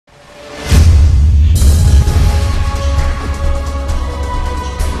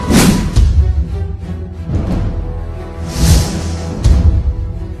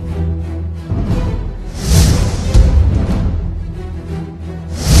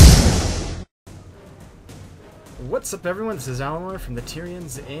What's up, everyone? This is Alimar from the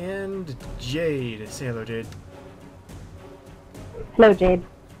Tyrians and Jade. Say hello, Jade. Hello, Jade.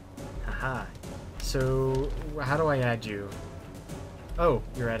 Haha. So, how do I add you? Oh,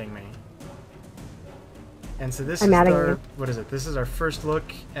 you're adding me. And so this is our, what is it? This is our first look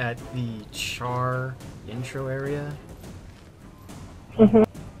at the Charr intro area. Mm-hmm.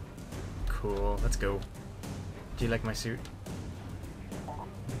 Cool, let's go. Do you like my suit?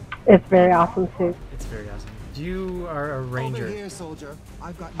 It's very awesome suit. It's very awesome. You are a ranger. Over here, soldier.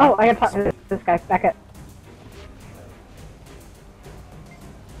 I've got oh, I gotta talk to this guy. Back up.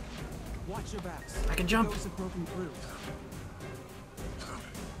 Watch your backs. I can jump.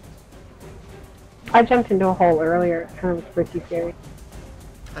 I jumped into a hole earlier. It kind of was pretty scary.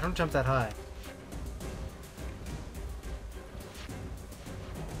 I don't jump that high.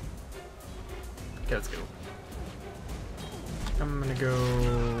 Okay, let's go. I'm gonna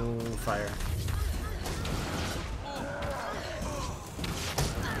go fire.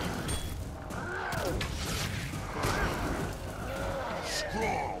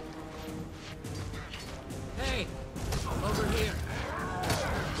 Hey, over here.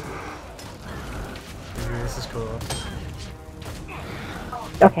 Ooh, this is cool.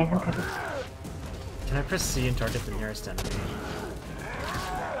 Okay, I'm good. Can I press C and target the nearest enemy?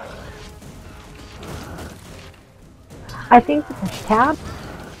 I think the push tab.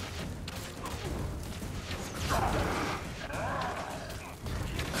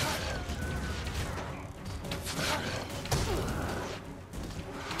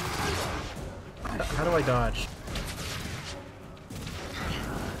 How do I dodge?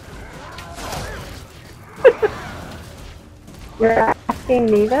 You're asking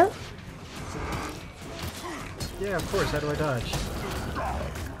me this? Yeah, of course. How do I dodge?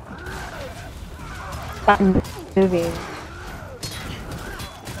 I'm moving.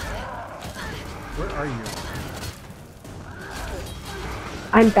 Where are you?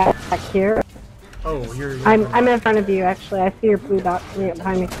 I'm back here. Oh, you're I'm in front of you, actually. I see your blue dot coming up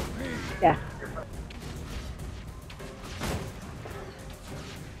behind me. Yeah.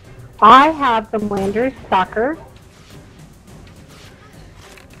 I have the Landers Stalker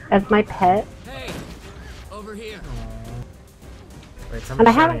as my pet. Hey, over here. Wait, And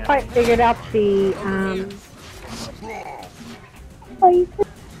I haven't quite figured out the, oh, you said...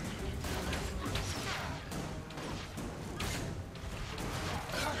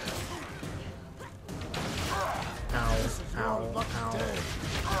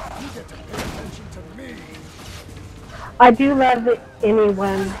 I do love that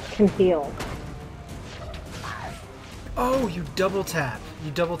anyone can heal. Oh, you double tap. You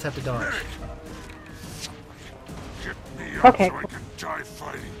double tap to dodge. Okay. So I can die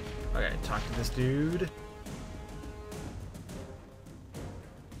fighting. Okay, talk to this dude.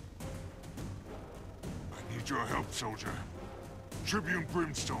 I need your help, soldier. Tribune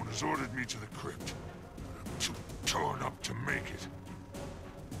Brimstone has ordered me to the crypt, but I'm too torn up to make it.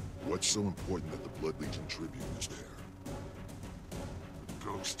 What's so important that the Blood Legion Tribune is there? The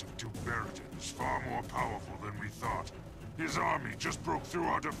ghost of Duke Beriton is far more powerful than we thought. His army just broke through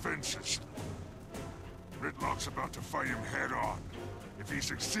our defenses. Ritlock's about to fight him head-on. If he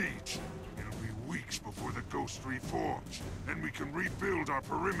succeeds, it'll be weeks before the ghost reforms, and we can rebuild our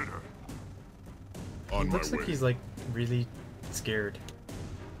perimeter. On my Looks like way. he's like really scared.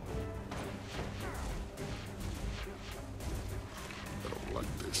 I don't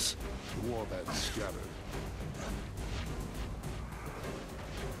like this. The war that's scattered.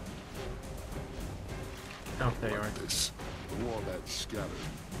 Oh, there you are. This. The war that's scattered.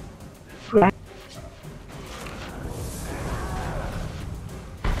 Yeah.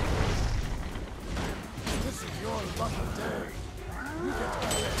 This is your lucky day. You get to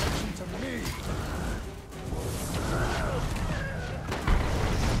pay attention to me.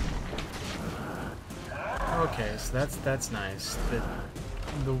 Okay, so that's nice.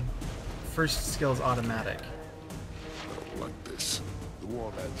 The first skill is automatic. I don't like this. The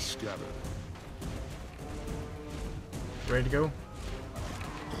war that's scattered. Ready to go?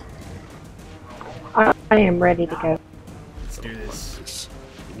 I am ready to go. Let's do I don't this. like this.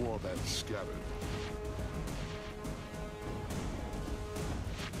 The war that's scattered.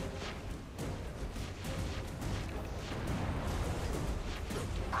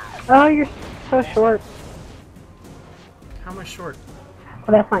 Oh, you're so short. How am I short?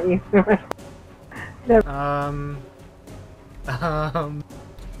 Oh, that's not you. No.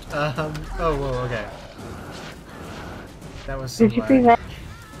 Oh, whoa, okay. That was some Did you lag. see that?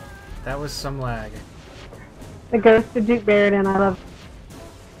 That was some lag. The ghost of Duke Beriton, I love.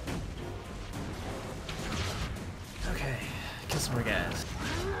 Okay, kill some more guys.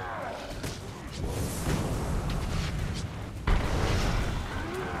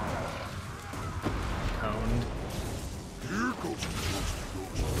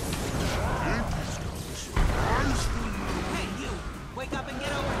 Wake up and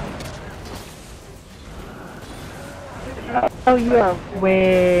get over here. Oh, you are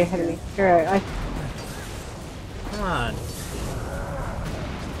way ahead of me. You're right. Come on.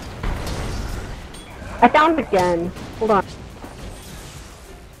 I found it again. Hold on.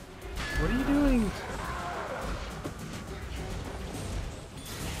 What are you doing?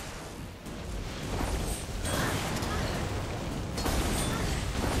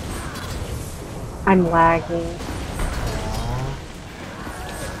 I'm lagging.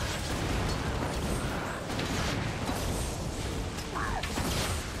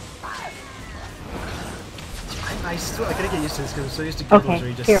 I gotta get used to this because I'm so used to games Okay, where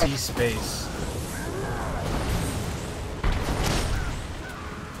you just here. see space.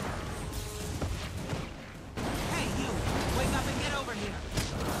 Hey, you! Wake up and get over here.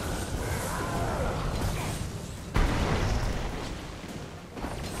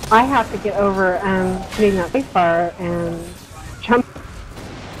 I have to get over shooting that space bar and jump.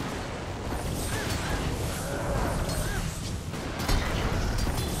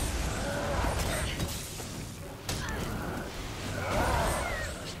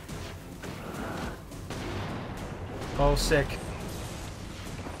 Oh, sick.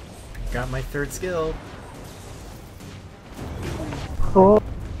 Got my third skill. Cool.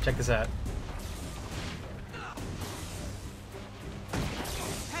 Check this out.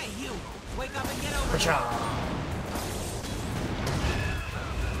 Hey, you! Wake up and get over here.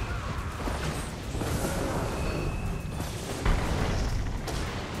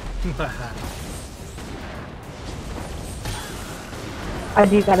 Pacha! I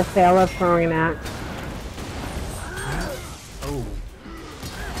do gotta say, I love throwing an axe. Oh.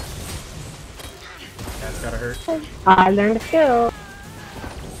 That's gotta hurt. I learned a skill.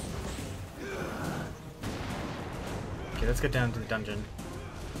 Okay, let's get down to the dungeon.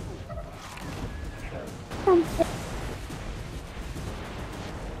 Oh!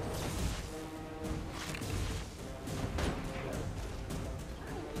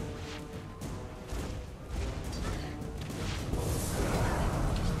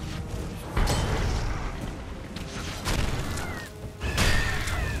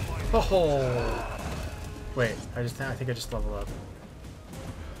 Wait, I think I just leveled up.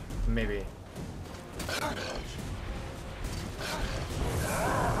 Maybe.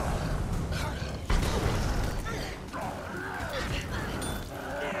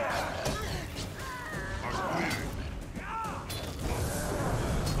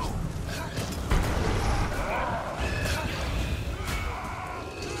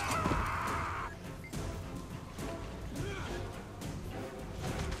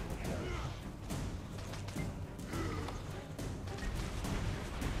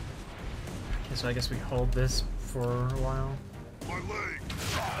 So I guess we hold this for a while. My leg!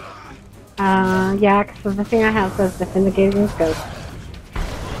 Yeah, because the thing I have says defend the gazing scope.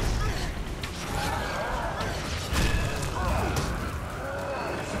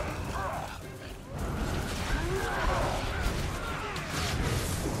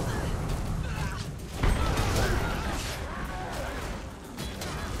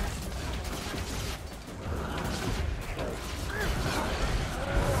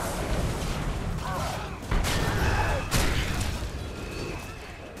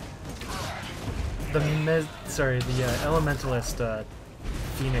 The elementalist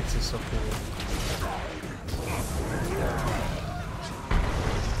Phoenix is so cool.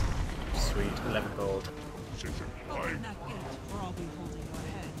 Sweet, 11 gold. Open that gate, or I'll be holding your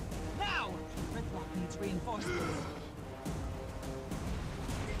head. Now! Gridlock needs reinforcements.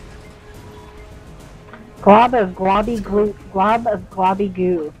 Glob of globby glue. Glob of globby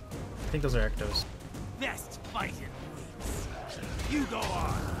goo. I think those are ectos. Best fight in weeks. You go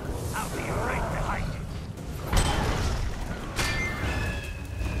on. I'll be right behind you.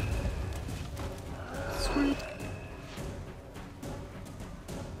 Sweet.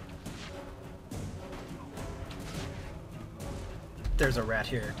 There's a rat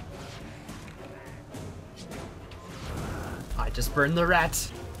here. I just burned the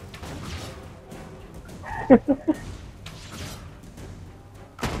rat.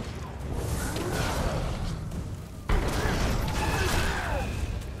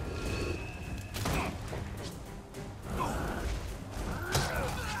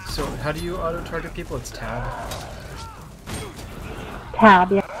 So how do you auto-target people? It's tab.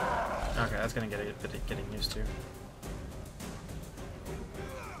 Tab, yeah. Okay, that's gonna get getting used to.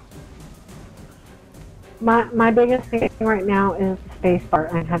 My biggest thing right now is the space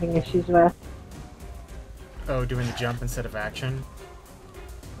bar I'm having issues with. Oh, doing the jump instead of action?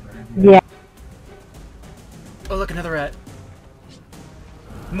 Yeah. Oh, look, another rat.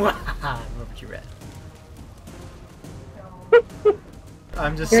 Mwahaha! Love you, rat.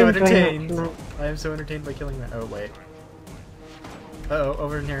 I'm just You're so enjoying that entertained. too much. I am so entertained by killing that. Oh, wait. Uh-oh,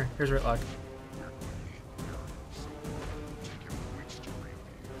 over in here. Here's Ritlock.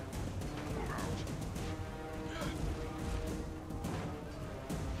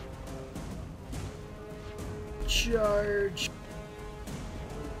 Charge!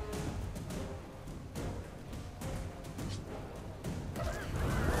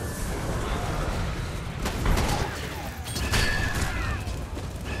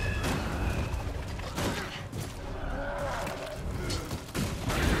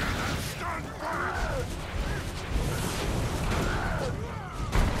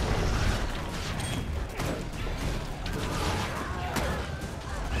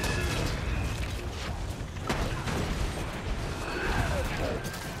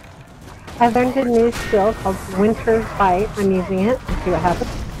 I've learned a new skill called Winter's Bite. I'm using it. Let's see what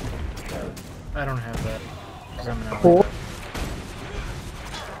happens. I don't have that. 'Cause I'm an ally. Cool.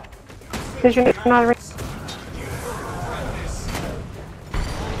 Because you're not a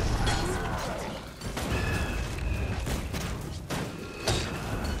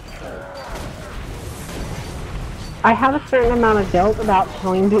I have a certain amount of guilt about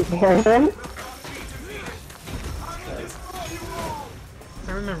killing Duke Harrison.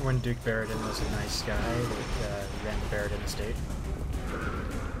 I remember when Duke Barradin was a nice guy that ran the Barradin estate.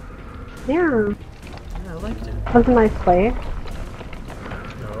 Yeah, Yeah, I liked it. was a nice place.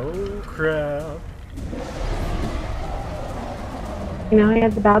 Oh, crap. You know, he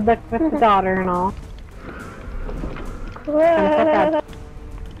had the bad luck with the daughter and all. Kinda felt bad.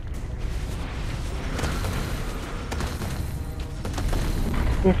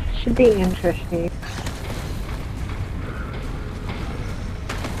 This should be interesting.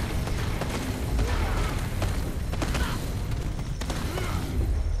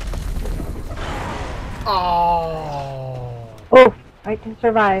 Oh! Oh, fight to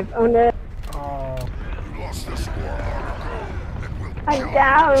survive. Oh no, Oh. You lost this war long ago, and we'll I'm kill you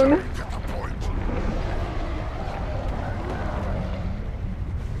down. till you get the point.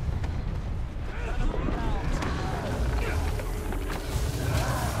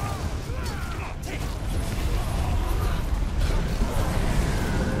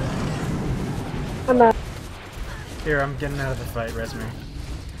 I'm up. Here, I'm getting out of the fight, Resmer.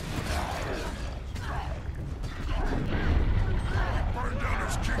 Burn down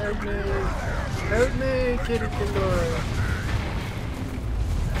his Help kingdom. me! Help me, Kitty Pandora!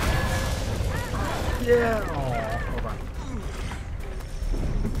 Yeah! Oh, hold on.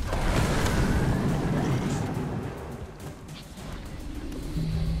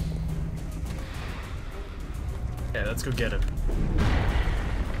 Yeah, let's go get him.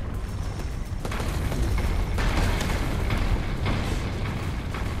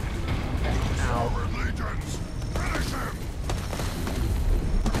 Our legions, finish him.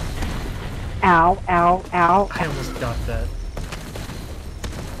 Ow, ow, ow. I almost got that.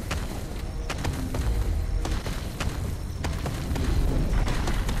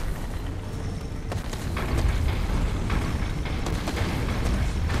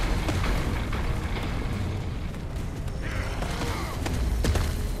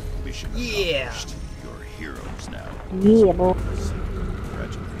 Mission Yeah. accomplished. You're heroes now. Yeah, boy.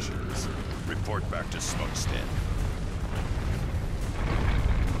 Congratulations. Report back to Smokestack.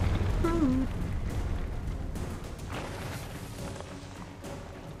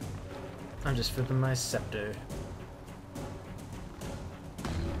 I'm just flipping my scepter.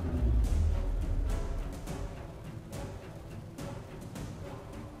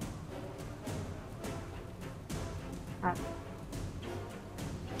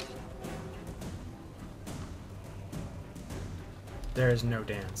 There is no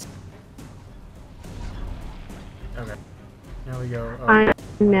dance. Okay. Now we go. Oh, I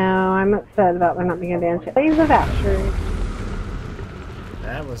know, I'm upset about there not being a dance. Please a voucher.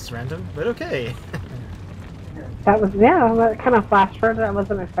 that was random, but okay. That was, yeah, that kind of flashed forward. I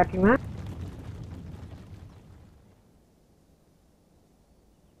wasn't expecting that.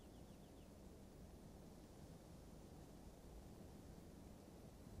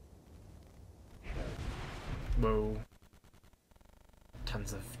 Whoa.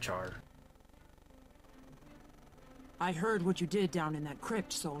 Tons of char. I heard what you did down in that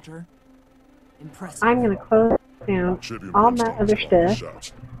crypt, soldier. Impressive. I'm gonna close down Tribune all my Brimstone's other calling the stuff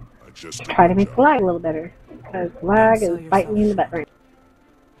shots. I just to did try to my make job. the lag a little better. Because lag is biting me in the butt right now.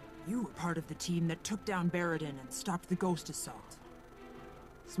 You were part of the team that took down Barradin and stopped the ghost assault.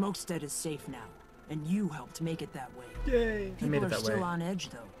 Smokestead is safe now, and you helped make it that way. Yay! I People made it are that still way. on edge,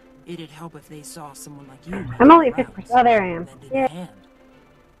 though. It'd help if they saw someone like you. I'm only making 50%. rounds, Oh, there I am. lending a Yeah. hand.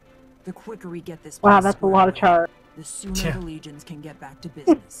 The quicker we get this Wow, place that's a lot of squared away, char. The sooner Yeah. the legions can get back to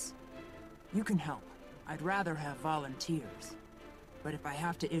business. You can help. I'd rather have volunteers. But if I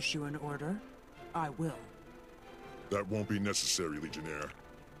have to issue an order, I will. That won't be necessary, Legionnaire.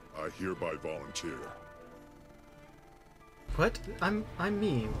 I hereby volunteer. What? I'm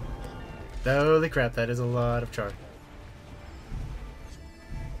me. Holy crap, that is a lot of Charr.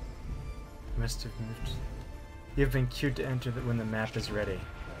 Must have moved. You've been queued to enter when the map is ready.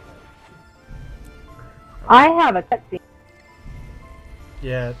 I have a cutscene.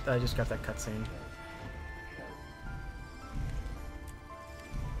 Yeah, I just got that cutscene.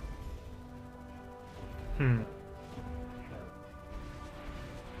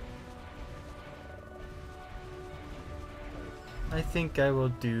 I think I will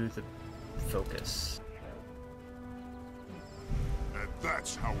do the focus. And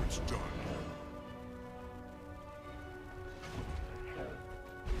that's how it's done.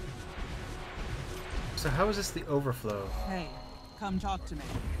 So how is this the overflow? Hey, come talk to me.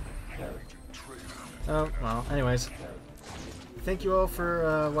 Oh, well, anyways. Thank you all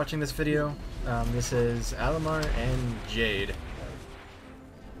for watching this video. This is Alimar and Jade.